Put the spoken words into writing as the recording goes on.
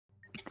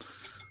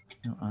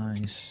No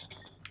eyes.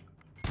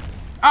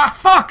 Ah,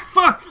 fuck!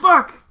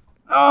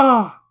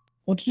 Oh!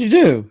 What did you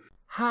do?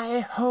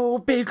 Hi-ho,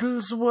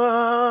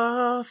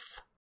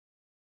 Bigglesworth!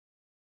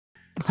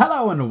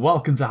 Hello and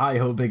welcome to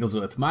Hi-ho,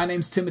 Bigglesworth. My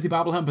name's Timothy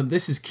Babblehump and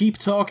this is Keep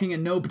Talking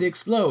and Nobody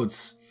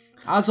Explodes.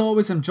 As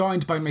always, I'm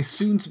joined by my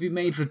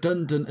soon-to-be-made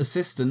redundant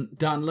assistant,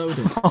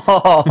 DanLoaded.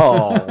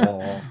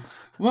 Oh.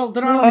 Well,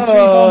 there are only 3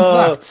 bombs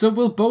left, so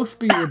we'll both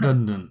be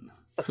redundant.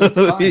 So it's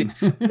fine.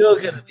 You're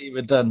going to be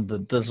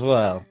redundant as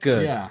well.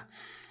 Good. Yeah.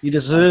 You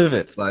deserve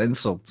it, that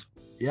insult.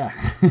 Yeah.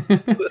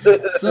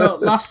 So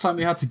last time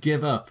we had to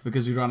give up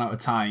because we ran out of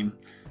time.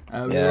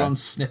 We were on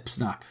Snip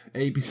Snap,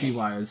 ABC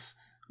wires.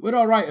 We're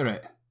alright at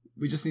it.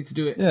 We just need to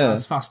do it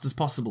as fast as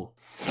possible.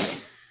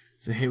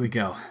 So here we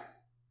go.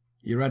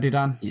 You ready,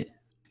 Dan? Yeah.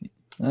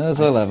 As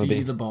I'll ever be.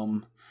 See the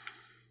bomb.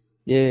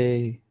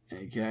 Yay.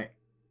 Okay.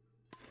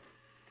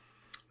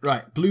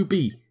 Right, blue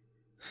B.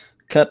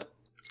 Cut.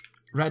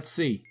 Red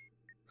C.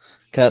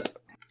 Cut.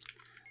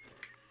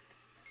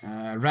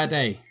 Red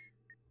A.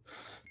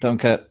 Don't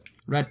cut.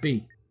 Red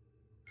B.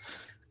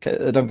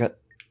 Cut. Don't cut.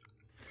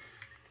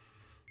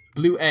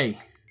 Blue A.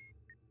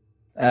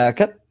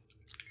 Cut.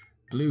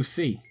 Blue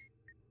C.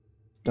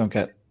 Don't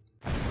cut.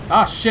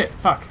 Ah, shit,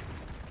 fuck.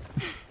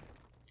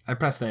 I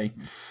pressed A.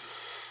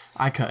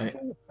 I cut it.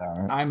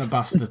 I'm a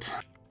bastard.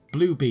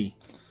 Blue B.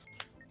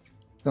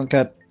 Don't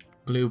cut.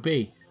 Blue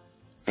B.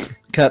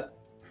 Cut.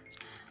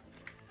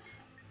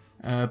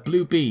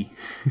 Blue B.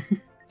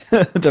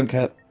 Don't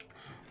cut.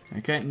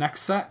 Okay,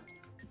 next set.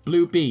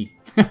 Blue B.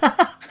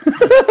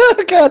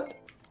 Cut.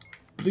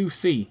 Blue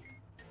C.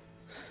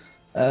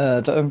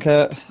 Don't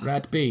cut.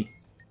 Red B.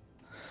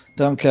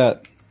 Don't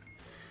cut.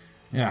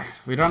 Yeah,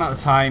 we ran out of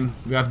time.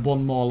 We had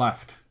 1 more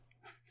left.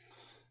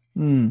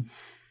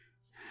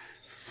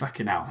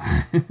 Fucking hell.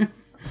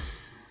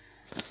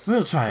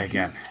 We'll try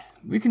again.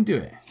 We can do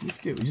it. We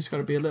can do it. We just got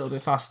to be a little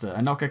bit faster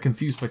and not get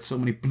confused by so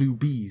many blue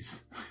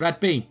Bs. Red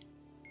B.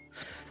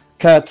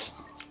 Cut.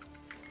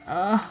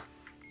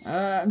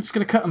 I'm just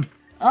gonna cut him.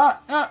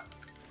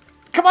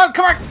 Come on!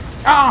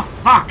 Ah,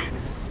 fuck!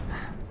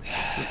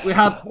 We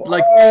had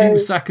like 2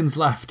 seconds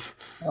left.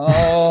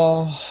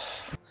 Oh.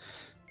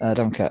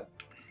 Don't cut.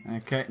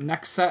 Okay,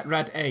 next set,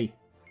 red A.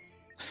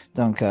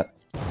 Don't cut.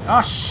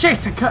 Oh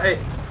shit! I cut it.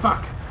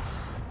 Fuck.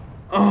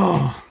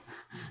 Oh,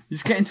 you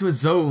just get into a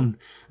zone.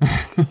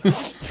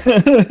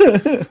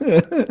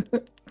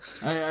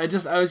 I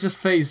was just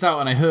phased out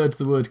and I heard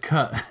the word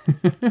cut.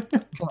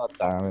 God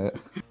damn it.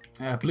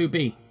 Blue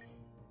B.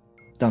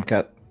 Don't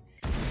cut.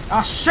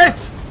 Ah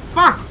shit!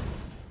 Fuck!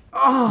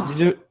 Oh.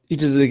 You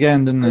did it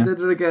again, didn't you? I did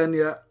it again,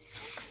 yeah.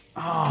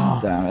 Oh.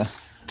 God damn it.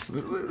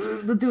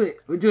 We'll do it.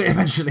 We'll do it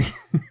eventually.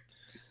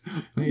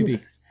 Maybe.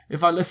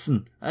 If I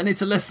listen. I need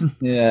to listen.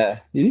 Yeah,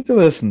 you need to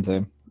listen to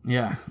him.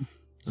 Yeah.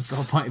 That's the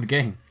whole point of the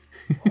game.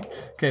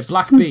 Okay,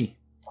 black B.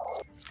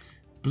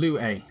 Blue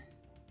A.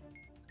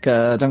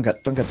 Don't cut.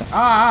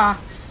 Ah!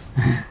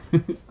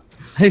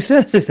 He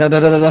said it.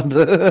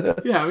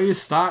 Yeah, we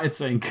just started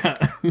saying cut.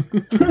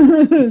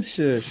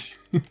 Shush.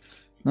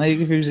 Now you're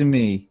confusing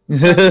me.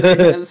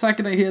 The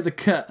second I hear the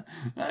cut.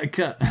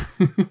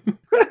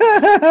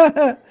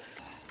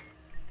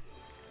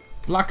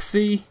 Black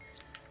C.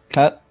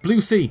 Cut.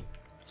 Blue C.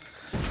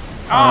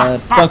 Ah,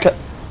 fuck! Don't cut.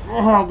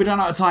 Oh, we ran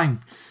out of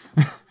time.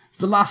 It's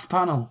the last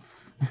panel.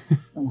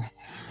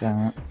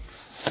 Damn it.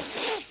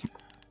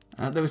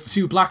 There was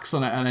 2 blacks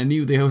on it and I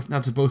knew they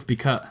had to both be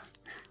cut.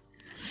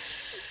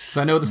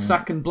 So I know the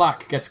second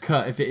black gets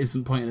cut if it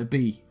isn't pointing at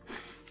B.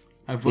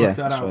 I've worked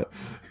that out.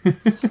 Right.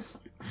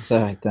 It's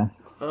alright then.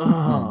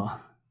 Oh.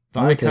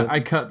 But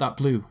I cut that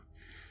blue.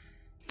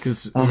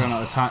 Because we ran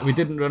out of time. We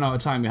didn't run out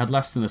of time, we had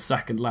less than a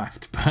second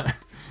left. But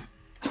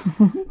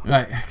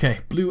right, okay.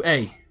 Blue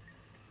A.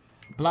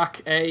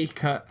 Black A,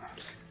 cut.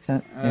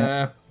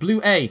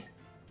 Blue A.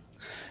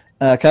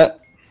 Cut.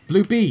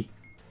 Blue B.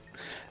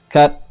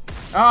 Cut.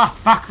 Ah,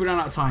 fuck, we ran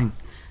out of time.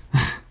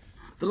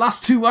 The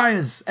last 2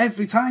 wires,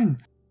 every time.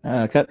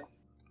 Cut.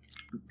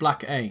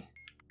 Black A.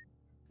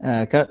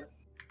 Cut.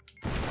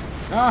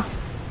 Ah.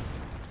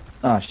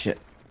 Oh shit.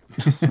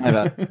 My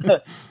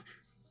bad.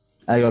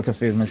 I got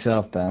confused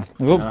myself there.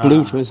 I got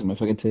blue twists in my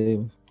fucking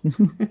table.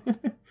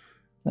 That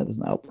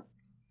doesn't help.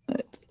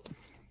 Right.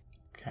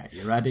 Okay,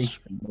 you ready?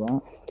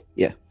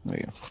 Yeah, there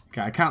we go.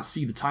 Okay, I can't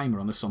see the timer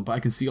on this one, but I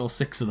can see all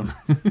 6 of them.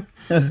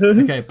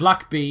 Okay,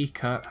 black B,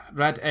 cut.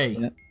 Red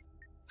A.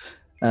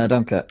 Yeah.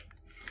 Don't cut.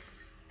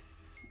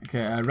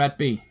 Okay, red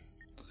B.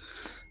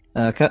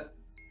 Cut.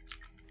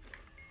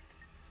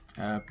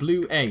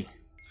 Blue A.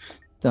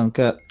 Don't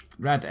cut.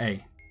 Red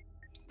A.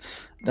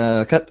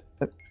 Cut.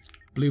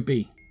 Blue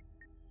B.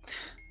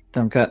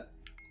 Don't cut.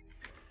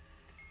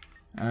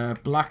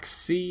 Black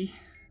C.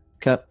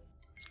 Cut.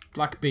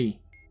 Black B.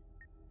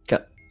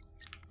 Cut.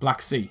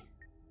 Black C.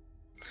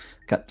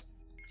 Cut.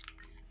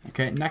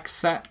 Okay, next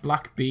set.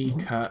 Black B,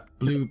 cut.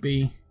 Blue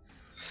B.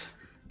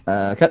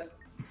 Cut.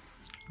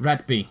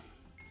 Red B.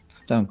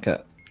 Don't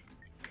cut.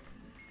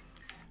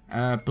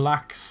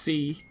 Black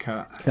C,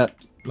 cut. Cut.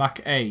 Black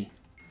A.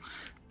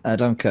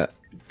 Don't cut.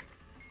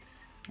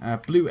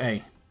 Blue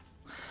A.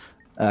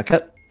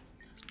 Cut.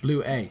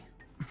 Blue A.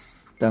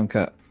 Don't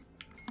cut.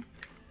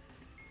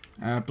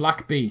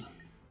 Black B.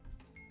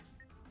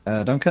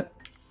 Don't cut.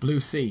 Blue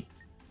C.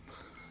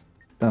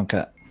 Don't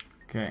cut.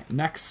 Okay,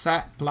 next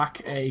set,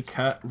 black A,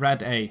 cut,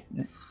 red A.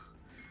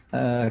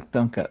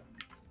 Don't cut.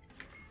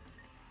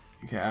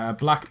 Okay,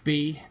 black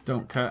B,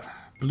 don't cut.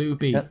 Blue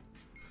B.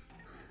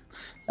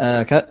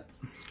 Cut.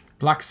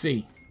 Black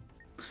C.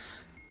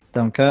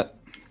 Don't cut.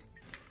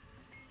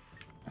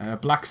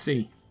 Black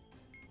C.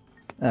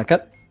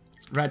 Cut.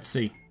 Red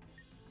C.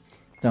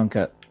 Don't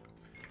cut.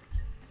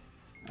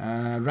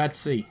 Red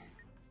C.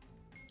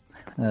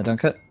 Don't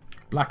cut.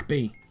 Black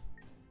B.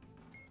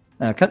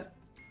 Cut.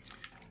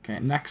 Okay,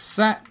 next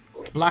set,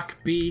 black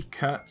B,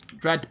 cut,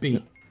 red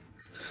B.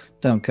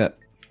 Don't cut.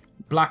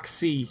 Black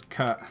C,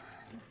 cut.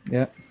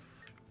 Yeah.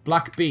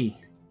 Black B.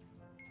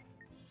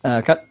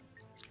 Cut.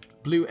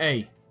 Blue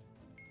A.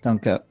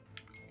 Don't cut.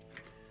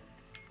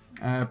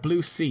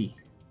 Blue C.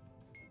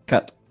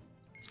 Cut.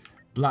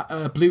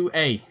 Blue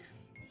A.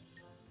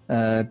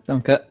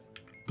 Don't cut.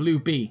 Blue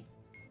B.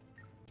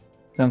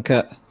 Don't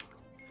cut.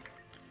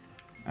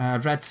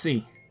 Red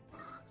C.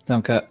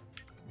 Don't cut.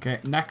 Okay,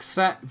 next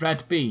set,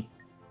 red B.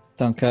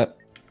 Don't cut.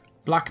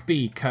 Black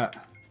B, cut.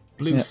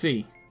 Blue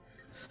C.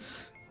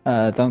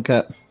 Don't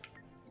cut.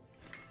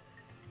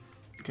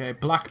 Okay,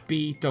 black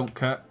B, don't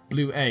cut.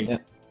 Blue A.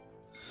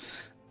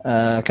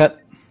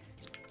 Cut.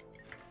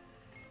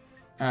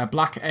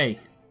 Black A.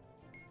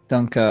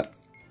 Don't cut.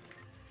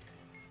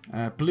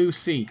 Blue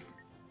C.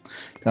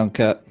 Don't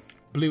cut.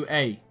 Blue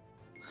A.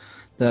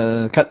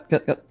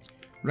 Cut.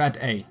 Red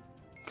A.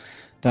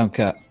 Don't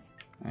cut.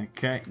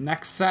 Okay,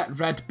 next set,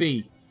 red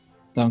B.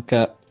 Don't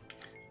cut.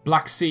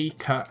 Black C,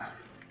 cut.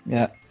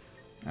 Yeah.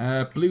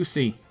 Blue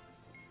C.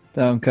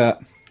 Don't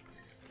cut.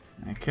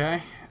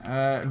 Okay,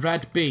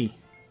 red B.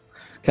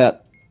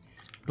 Cut.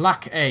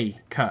 Black A,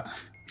 cut.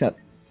 Cut.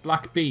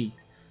 Black B.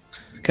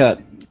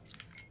 Cut.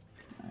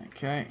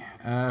 Okay,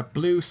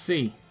 blue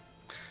C.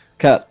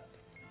 Cut.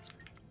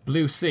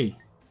 Blue C.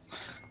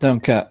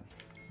 Don't cut.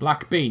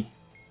 Black B.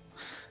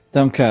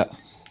 Don't cut.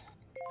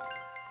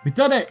 We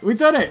did it! We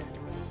did it!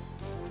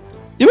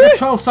 You We did had it!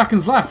 12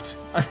 seconds left.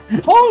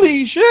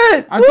 Holy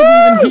shit! I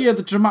didn't even hear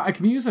the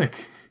dramatic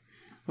music.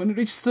 When it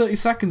reaches 30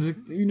 seconds,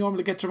 you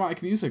normally get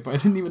dramatic music, but I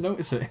didn't even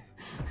notice it.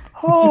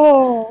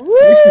 Oh,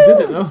 At least you did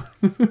it,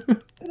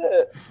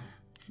 though.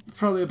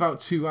 Probably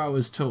about 2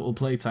 hours total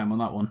playtime on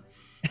that one.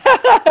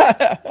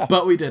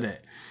 But we did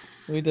it.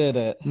 We did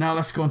it. Now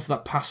let's go on to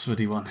that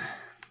passwordy one.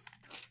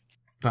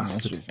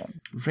 Bastard.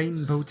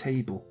 Rainbow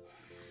table.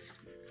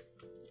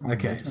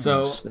 Okay,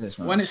 so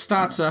when it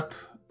starts up,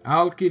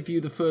 I'll give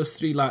you the first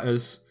 3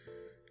 letters,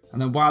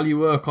 and then while you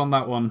work on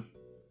that one,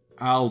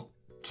 I'll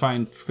try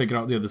and figure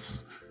out the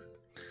others.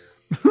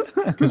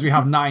 Because we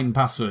have 9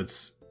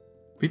 passwords.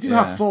 We do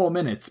have 4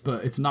 minutes,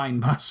 but it's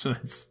 9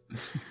 passwords.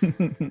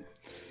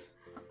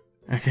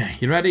 Okay,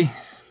 you ready?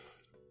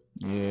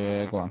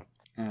 Yeah, go on.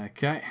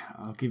 Okay,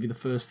 I'll give you the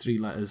first 3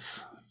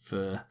 letters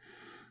for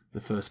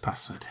the first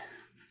password.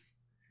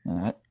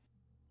 Alright.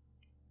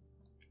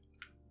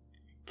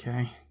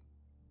 Okay.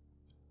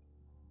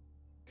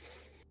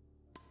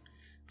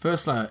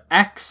 First letter,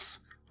 X,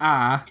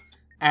 R,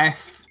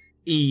 F,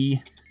 E,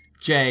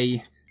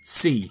 J,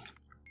 C.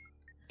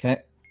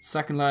 Okay.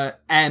 Second letter,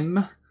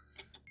 M,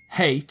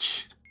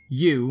 H,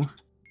 U,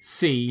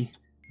 C,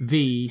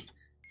 V,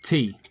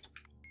 T.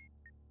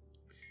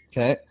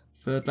 Okay.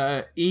 Third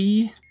letter,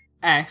 E,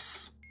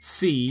 S,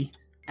 C,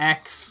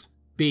 X,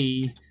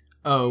 B,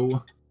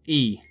 O,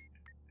 E.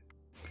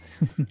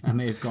 I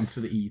may have gone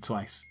through the E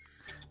twice.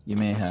 You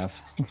may have.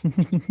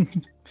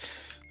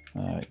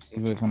 Alright, see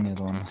if we can the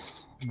other one.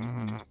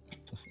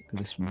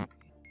 This one.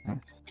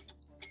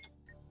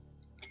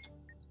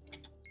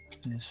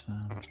 This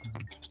one.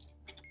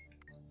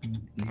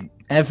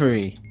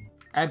 Every.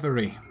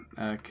 Every.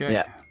 Okay.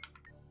 Yeah.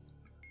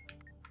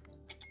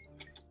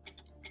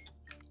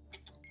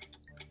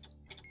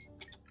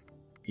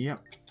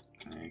 Yep.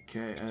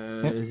 Okay.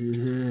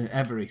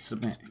 Every.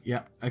 Submit.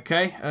 Yep.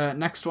 Okay.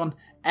 Next one.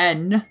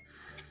 N.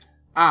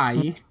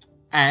 I.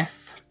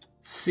 F.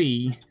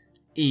 C.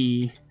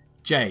 E.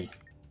 J.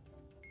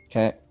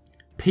 Okay.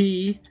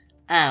 P.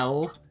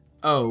 L.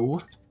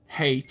 O.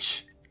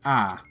 H.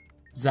 R.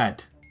 Z.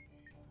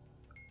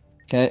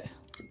 Okay.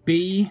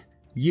 B.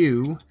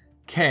 U.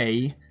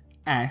 K.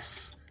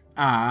 S.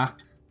 R.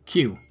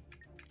 Q.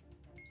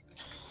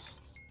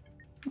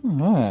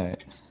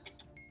 Alright.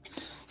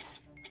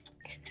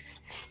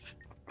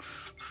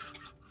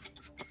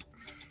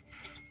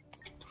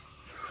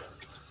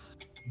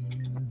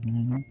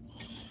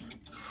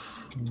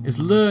 Is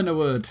learn a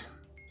word?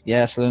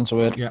 Yes, learn's a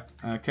word. Yeah.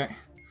 Okay.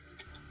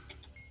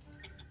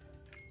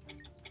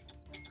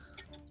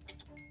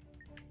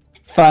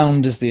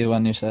 Found is the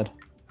one you said.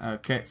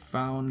 Okay.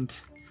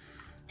 Found.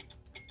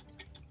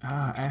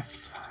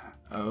 F.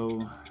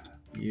 O.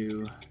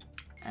 U.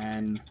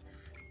 N.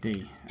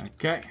 D.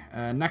 Okay.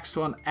 Next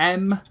one.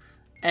 M.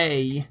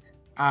 A.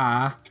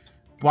 R.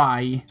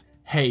 Y.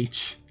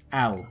 H.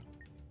 L.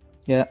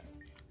 Yeah.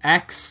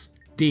 X,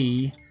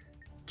 D,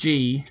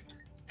 G,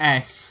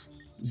 S,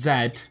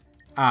 Z,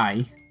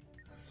 I.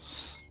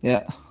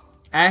 Yeah.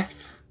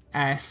 F,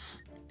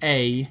 S,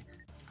 A,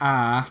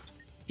 R,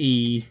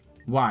 E,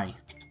 Y.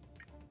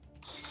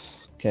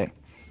 Okay.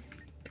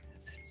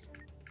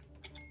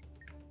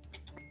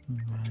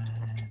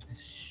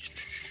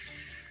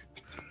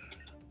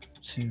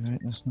 See, right?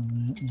 That's not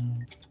it. No.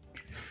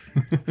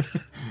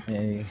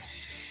 A.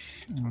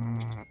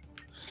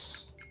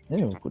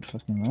 They're all good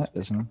fucking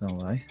letters, I'm not gonna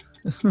lie.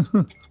 That's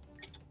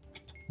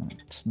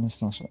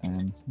not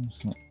N.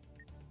 That's not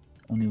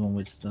only one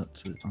word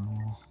starts with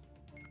R.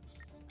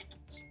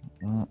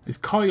 That. Is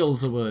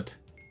coils a word?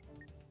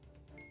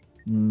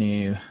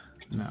 No.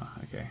 No,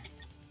 okay.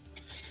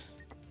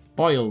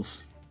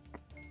 Boils.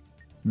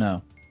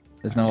 No.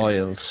 There's no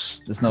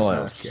oils. There's no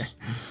oils. Okay.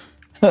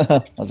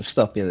 I'll just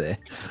stop you there.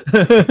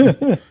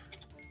 The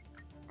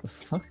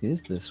fuck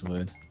is this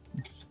word?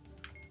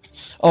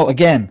 Oh,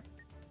 again.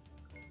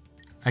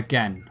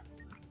 Again.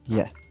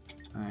 Yeah.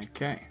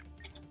 Okay.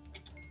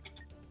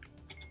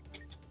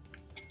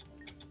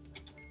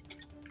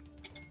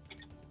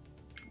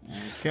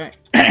 Okay.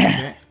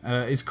 Okay.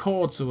 Is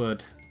chords a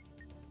word?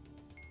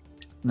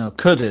 No,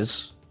 could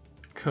is.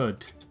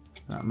 Could.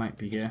 That might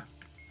be here.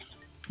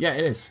 Yeah,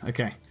 it is.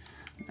 Okay.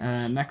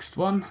 Next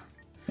one.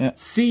 Yeah.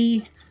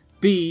 C,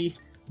 B,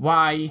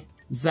 Y,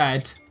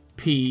 Z,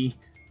 P,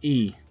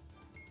 E.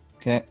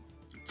 Okay.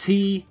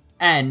 T,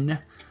 N,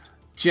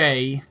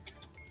 J,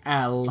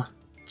 L,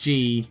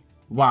 G,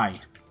 Y.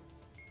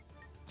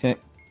 Okay.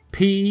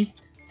 P,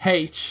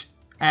 H,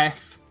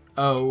 F,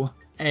 O,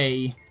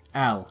 A,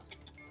 L.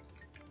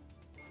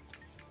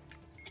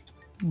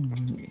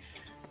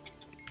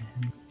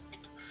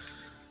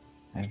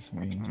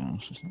 Every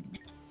mouse or something.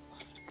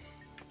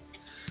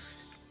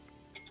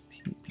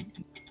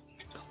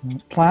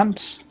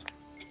 Plant.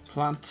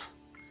 Plant.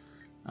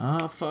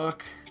 Oh,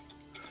 fuck.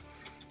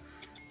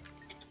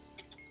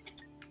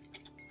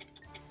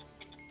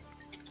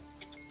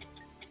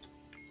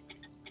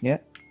 Yeah.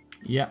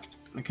 Yeah.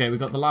 Okay, we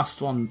got the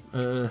last one,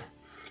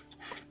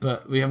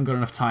 but we haven't got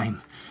enough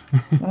time.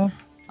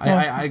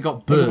 I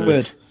got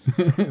bird.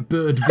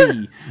 Bird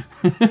V.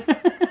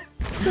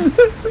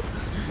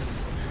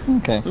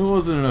 Okay. There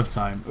wasn't enough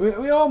time.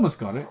 We almost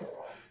got it.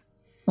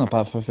 Not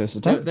bad for a first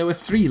attempt. There were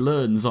 3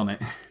 learns on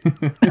it.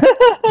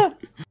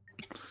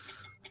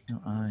 No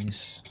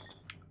eyes.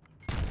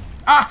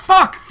 Ah,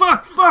 fuck!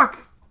 Fuck!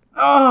 Fuck!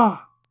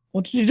 Oh!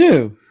 What did you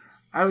do?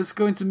 I was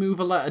going to move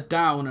a letter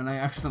down and I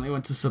accidentally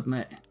went to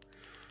submit.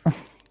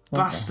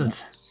 Bastard.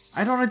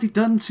 I'd already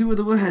done 2 of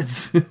the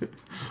words.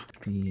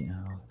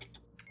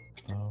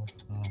 B-L-O-O.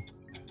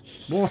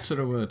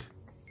 Water a word.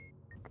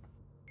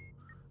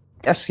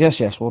 Yes, yes,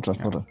 yes. Water,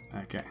 Yeah. water.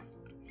 Okay.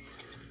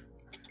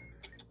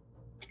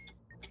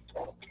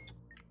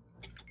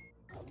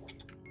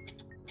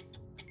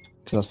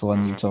 So that's the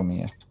one you told me,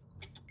 yeah.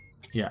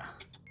 Yeah.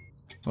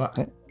 What?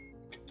 Okay.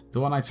 The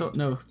one I took?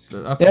 No,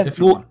 that's Yeah, a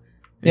different one.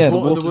 Is yeah,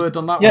 water the word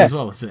on that one yeah. as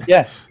well, is it?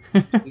 Yeah.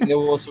 You can get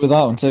water with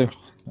that one too.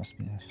 Must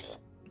be F.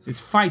 Is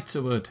fight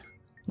a word?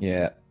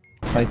 Yeah.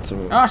 Fight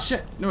or... Ah,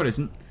 shit! No, it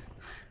isn't.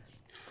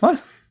 What?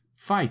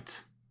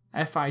 Fight.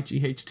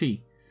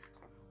 F-I-G-H-T.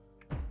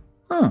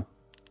 Huh.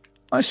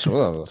 I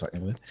saw that was a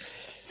fucking word.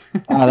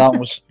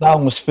 that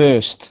one was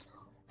first.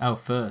 Oh,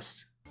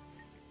 first.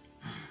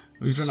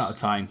 We've run out of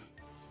time.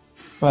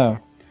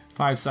 Well.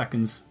 5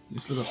 seconds.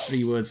 We've still got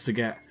 3 words to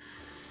get.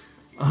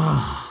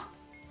 Ah.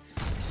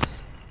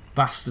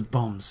 Bastard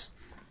bombs.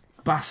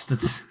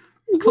 Bastards.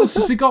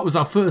 Closest we got was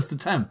our first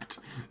attempt.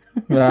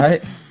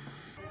 Right.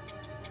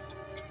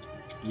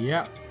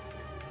 Yep.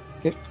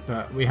 Okay.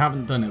 But we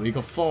haven't done it. We've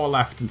got 4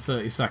 left in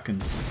 30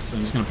 seconds. So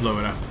I'm just going to blow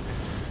it up.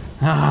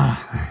 Ah.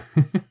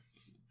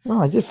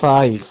 Oh, I did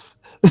 5.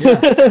 Yeah.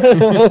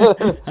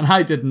 And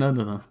I did none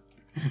of them.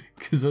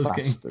 Because I was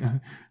Bastard.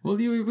 getting... Well,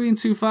 you were being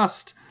too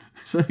fast.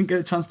 So I didn't get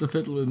a chance to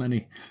fiddle with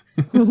many.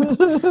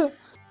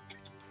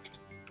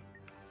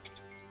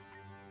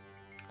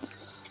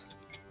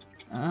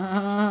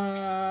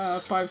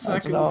 5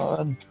 seconds.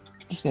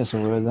 Just guess a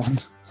word then.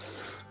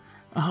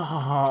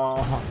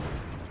 Oh,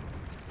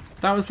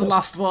 that was the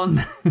last one.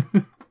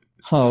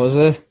 Oh, was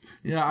it?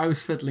 Yeah, I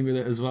was fiddling with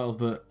it as well,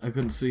 but I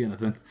couldn't see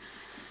anything.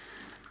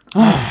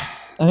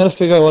 I'm gonna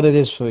figure out what it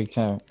is before we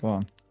count. Go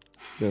on.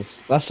 Good.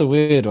 That's a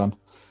weird one.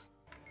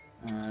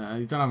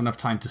 You don't have enough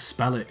time to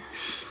spell it.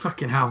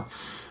 Fucking hell.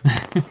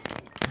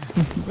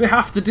 We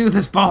have to do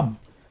this, Bob.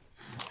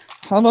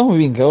 How long have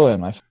we been going,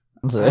 my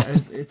friends?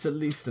 It's at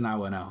least an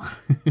hour now.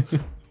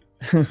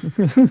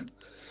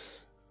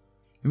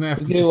 We may have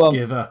to Do just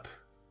give up.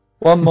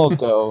 One more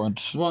go. And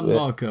One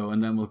more go,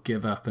 and then we'll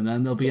give up, and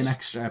then there'll be an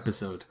extra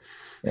episode.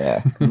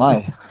 Yeah,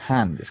 my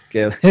hand is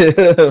killing.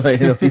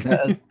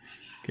 Okay,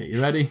 Okay,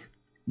 you ready?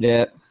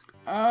 Yeah.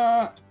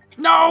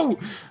 No!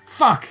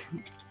 Fuck!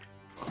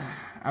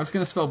 I was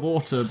going to spell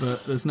water,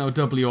 but there's no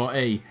W or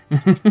A.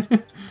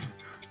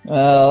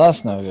 Well,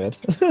 that's no good.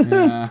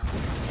 Yeah.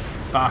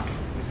 Fuck.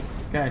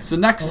 Okay, so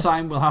next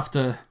time we'll have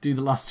to do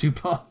the last 2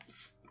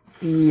 bombs.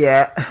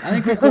 Yeah. I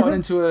think we've gotten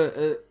into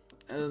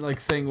like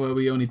thing where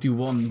we only do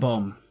one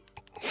bomb.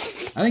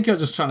 I think you're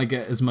just trying to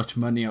get as much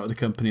money out of the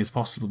company as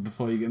possible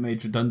before you get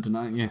made redundant,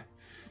 aren't you?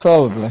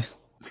 Probably.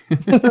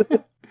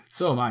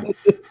 So am I.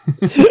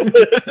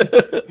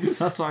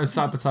 That's why I've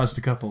sabotaged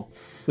a couple.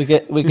 We're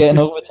getting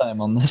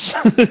overtime on this.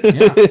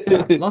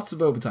 Yeah, lots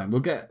of overtime. We'll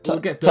get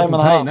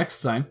double pay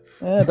next time.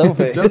 Yeah, double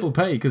pay. Double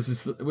pay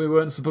because we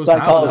weren't supposed to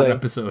have that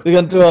episode. We're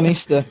going to do it on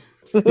Easter.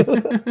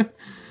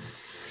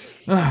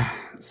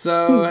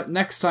 So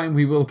next time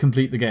we will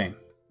complete the game.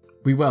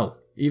 We will.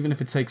 Even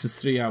if it takes us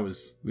 3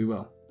 hours, we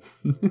will.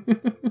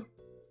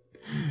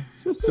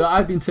 So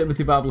I've been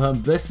Timothy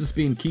Babblehump. This has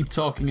been Keep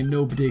Talking and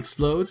Nobody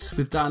Explodes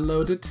with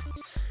DanLoaded.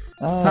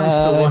 Thanks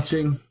for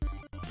watching.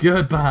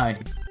 Goodbye.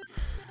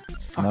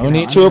 No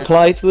need to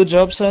apply to the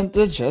job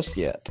centre just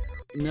yet.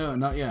 No,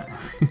 not yet.